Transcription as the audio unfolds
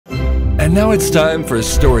And now it's time for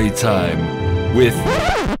story time with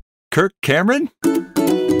Kirk Cameron.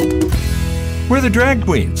 We're the drag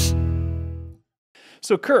queens.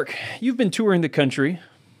 So, Kirk, you've been touring the country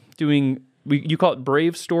doing, you call it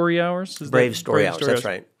Brave Story Hours? Brave Story Hours, that's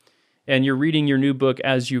right. And you're reading your new book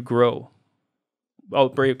as you grow. Oh,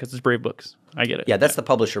 Brave, because it's Brave Books. I get it. Yeah, that's the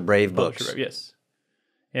publisher, Brave Books. Brave, yes.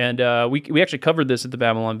 And we actually covered this at the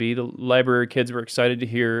Babylon Bee. The library kids were excited to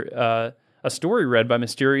hear a story read by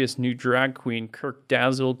mysterious new drag queen Kirk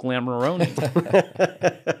Dazzle Glamoroni.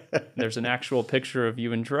 There's an actual picture of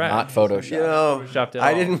you in drag. Not Photoshopped. You know,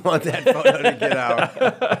 I didn't want that photo to get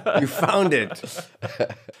out. You found it.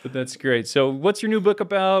 But that's great. So what's your new book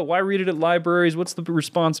about? Why read it at libraries? What's the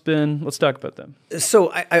response been? Let's talk about them.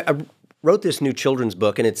 So I wrote this new children's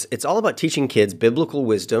book, and it's all about teaching kids biblical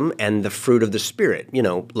wisdom and the fruit of the Spirit. You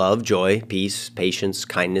know, love, joy, peace, patience,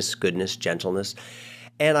 kindness, goodness, gentleness.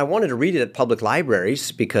 And I wanted to read it at public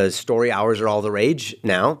libraries because story hours are all the rage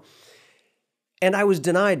now. And I was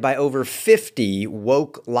denied by over 50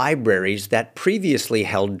 woke libraries that previously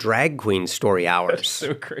held drag queen story hours. That's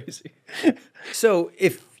so crazy. So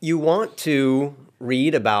if you want to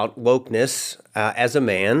read about wokeness as a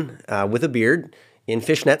man with a beard in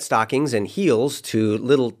fishnet stockings and heels to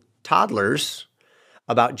little toddlers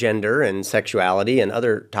about gender and sexuality and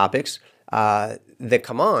other topics, that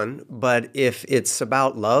come on, but if it's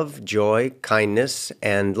about love, joy, kindness,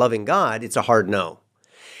 and loving God, it's a hard no.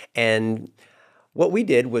 And what we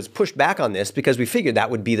did was push back on this because we figured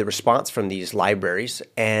that would be the response from these libraries.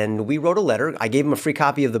 And we wrote a letter. I gave them a free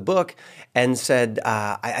copy of the book and said,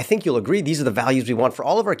 I think you'll agree these are the values we want for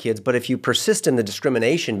all of our kids, but if you persist in the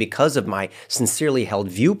discrimination because of my sincerely held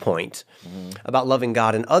viewpoint about loving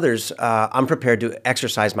God and others, I'm prepared to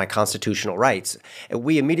exercise my constitutional rights. And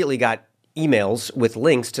we immediately got emails with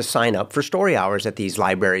links to sign up for story hours at these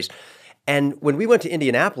libraries. And when we went to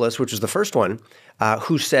Indianapolis, which was the first one,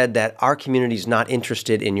 who said that our community is not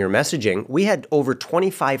interested in your messaging, we had over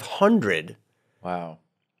 2,500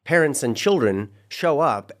 parents and children show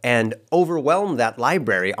up and overwhelm that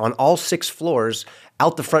library on all 6 floors,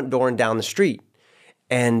 out the front door and down the street.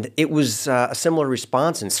 And it was a similar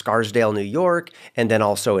response in Scarsdale, New York, and then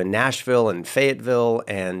also in Nashville and Fayetteville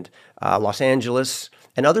and Los Angeles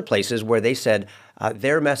and other places where they said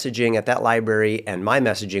their messaging at that library and my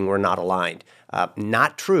messaging were not aligned.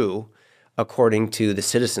 Not true, according to the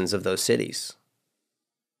citizens of those cities.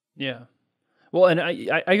 Yeah. Well, and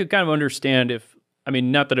I could kind of understand if, I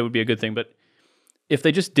mean, not that it would be a good thing, but if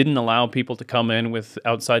they just didn't allow people to come in with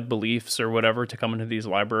outside beliefs or whatever to come into these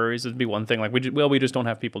libraries, it'd be one thing. Like, we just don't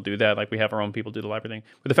have people do that. Like, we have our own people do the library thing.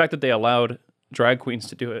 But the fact that they allowed drag queens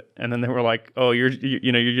to do it, and then they were like, "Oh, you're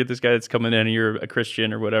this guy that's coming in, and you're a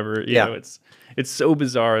Christian or whatever." You know, it's so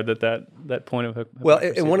bizarre that point of well,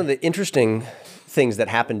 and one of the interesting things that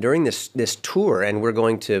happened during this tour, and we're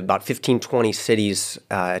going to about 15, 20 cities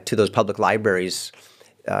to those public libraries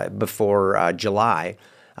before July,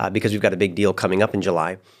 because we've got a big deal coming up in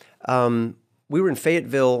July. We were in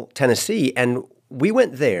Fayetteville, Tennessee, and we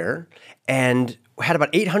went there and had about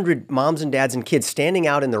 800 moms and dads and kids standing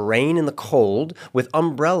out in the rain and the cold with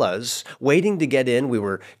umbrellas waiting to get in. We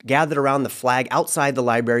were gathered around the flag outside the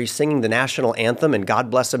library singing the national anthem and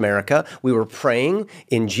God Bless America. We were praying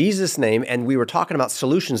in Jesus' name, and we were talking about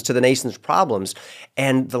solutions to the nation's problems.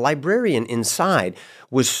 And the librarian inside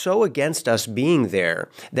was so against us being there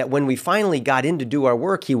that when we finally got in to do our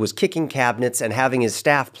work, he was kicking cabinets and having his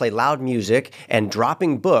staff play loud music and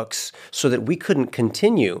dropping books so that we couldn't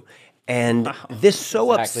continue. And this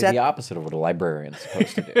so exactly the opposite of what a librarian's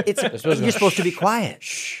supposed to do. You're supposed to be quiet.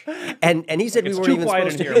 Shh. And he said we weren't even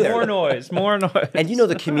supposed to be there. More noise. And you know,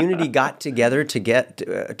 the community got together to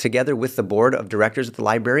get together with the board of directors at the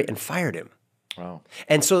library and fired him. Wow.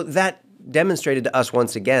 And so that demonstrated to us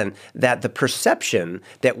once again that the perception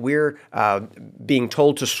that we're being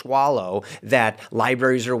told to swallow, that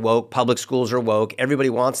libraries are woke, public schools are woke,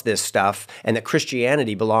 everybody wants this stuff, and that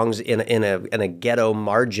Christianity belongs in a ghetto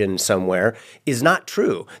margin somewhere, is not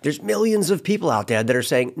true. There's millions of people out there that are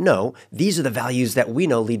saying, no, these are the values that we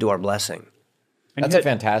know lead to our blessing. That's a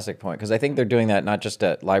fantastic point, because I think they're doing that not just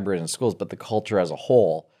at libraries and schools, but the culture as a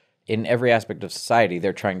whole. In every aspect of society,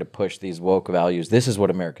 they're trying to push these woke values. This is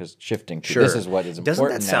what America's shifting to. Sure. This is what is important now.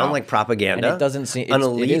 Doesn't that sound like propaganda? And it doesn't seem an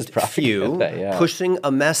elite it is propaganda, few pushing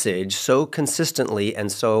a message so consistently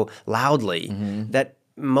and so loudly that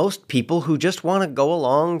most people who just want to go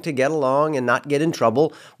along to get along and not get in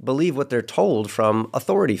trouble believe what they're told from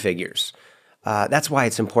authority figures. That's why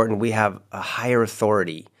it's important we have a higher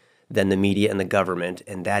authority than the media and the government,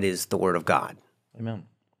 and that is the Word of God. Amen.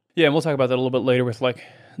 Yeah, and we'll talk about that a little bit later with like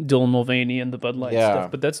Dylan Mulvaney and the Bud Light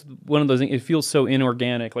stuff. But that's one of those things. It feels so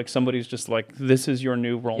inorganic. Like somebody's just like, this is your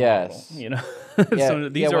new role model. You know. So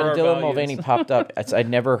these are when our Dylan values. Mulvaney popped up, I'd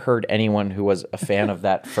never heard anyone who was a fan of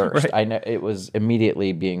that first. It was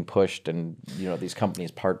immediately being pushed, and these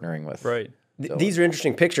companies partnering with. Right. These are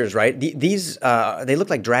interesting pictures, right? These they look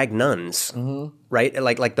like drag nuns, right?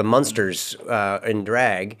 Like the Munsters in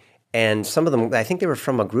drag, and some of them, I think they were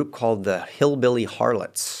from a group called the Hillbilly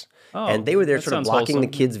Harlots, and they were there sort of blocking the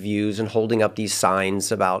kids' views and holding up these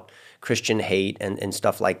signs about Christian hate and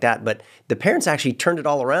stuff like that. But the parents actually turned it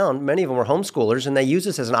all around. Many of them were homeschoolers, and they used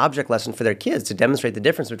this as an object lesson for their kids to demonstrate the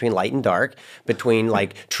difference between light and dark, between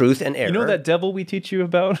like truth and error. You know that devil we teach you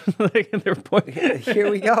about?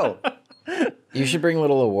 Here we go. You should bring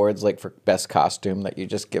little awards like for best costume that you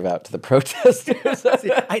just give out to the protesters.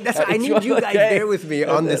 I need you guys there with me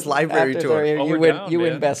on this library tour. You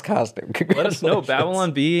win best costume. Let us know.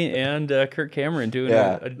 Babylon Bee and Kirk Cameron doing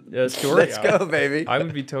a story. Let's go, baby. I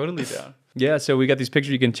would be totally down. Yeah, so we got these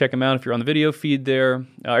pictures. You can check them out if you're on the video feed there.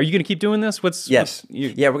 Are you going to keep doing this? Yeah,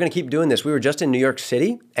 we're going to keep doing this. We were just in New York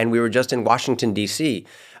City, and we were just in Washington, D.C.,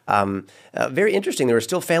 very interesting. There were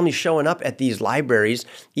still families showing up at these libraries,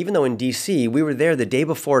 even though in D.C. we were there the day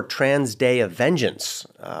before Trans Day of Vengeance.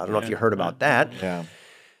 I don't know if you heard about that. Yeah.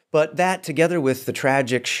 But that, together with the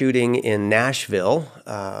tragic shooting in Nashville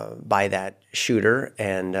by that shooter,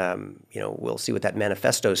 and we'll see what that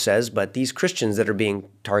manifesto says. But these Christians that are being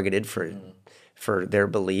targeted for their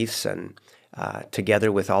beliefs, and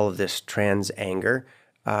together with all of this trans anger,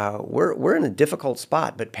 we're in a difficult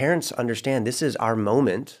spot. But parents understand this is our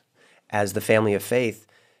moment as the family of faith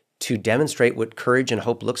to demonstrate what courage and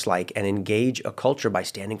hope looks like and engage a culture by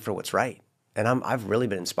standing for what's right. And I've really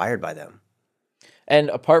been inspired by them. And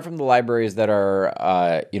apart from the libraries that are,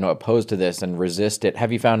 opposed to this and resist it,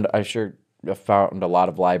 have you found? I sure found a lot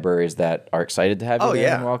of libraries that are excited to have you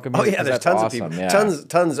there and welcome you. Oh yeah, there's tons of people. Yeah.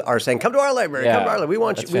 Tons are saying, "Come to our library. Come to our library. We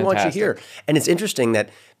want you here." And it's interesting that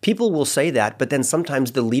people will say that, but then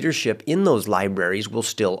sometimes the leadership in those libraries will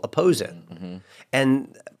still oppose it. Mm-hmm.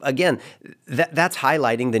 And again, that's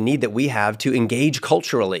highlighting the need that we have to engage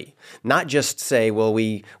culturally, not just say, well,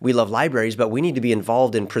 we love libraries, but we need to be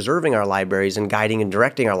involved in preserving our libraries and guiding and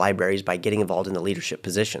directing our libraries by getting involved in the leadership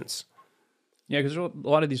positions. Yeah, because there's a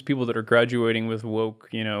lot of these people that are graduating with woke,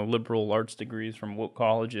 liberal arts degrees from woke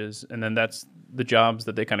colleges, and then that's the jobs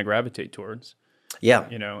that they kind of gravitate towards. Yeah.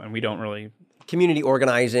 And we don't really... Community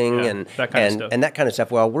organizing and that kind of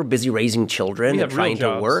stuff. Well, we're busy raising children and trying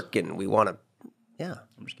to work, and we want to... Yeah.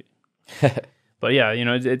 I'm just kidding. But yeah,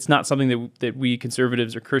 it's not something that we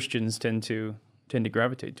conservatives or Christians tend to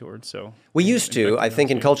gravitate towards. So we used to, I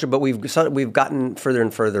think, in culture, but we've gotten further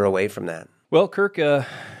and further away from that. Well, Kirk, it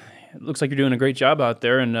looks like you're doing a great job out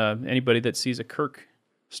there, and anybody that sees a Kirk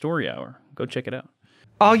Story Hour, go check it out.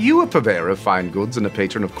 Are you a purveyor of fine goods and a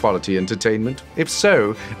patron of quality entertainment? If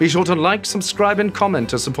so, be sure to like, subscribe, and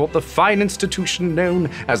comment to support the fine institution known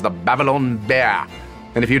as the Babylon Bear.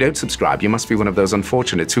 And if you don't subscribe, you must be one of those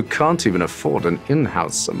unfortunates who can't even afford an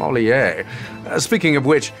in-house sommelier. Speaking of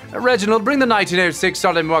which, Reginald, bring the 1906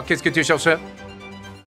 Solemn Qu'est-ce que tu cherches?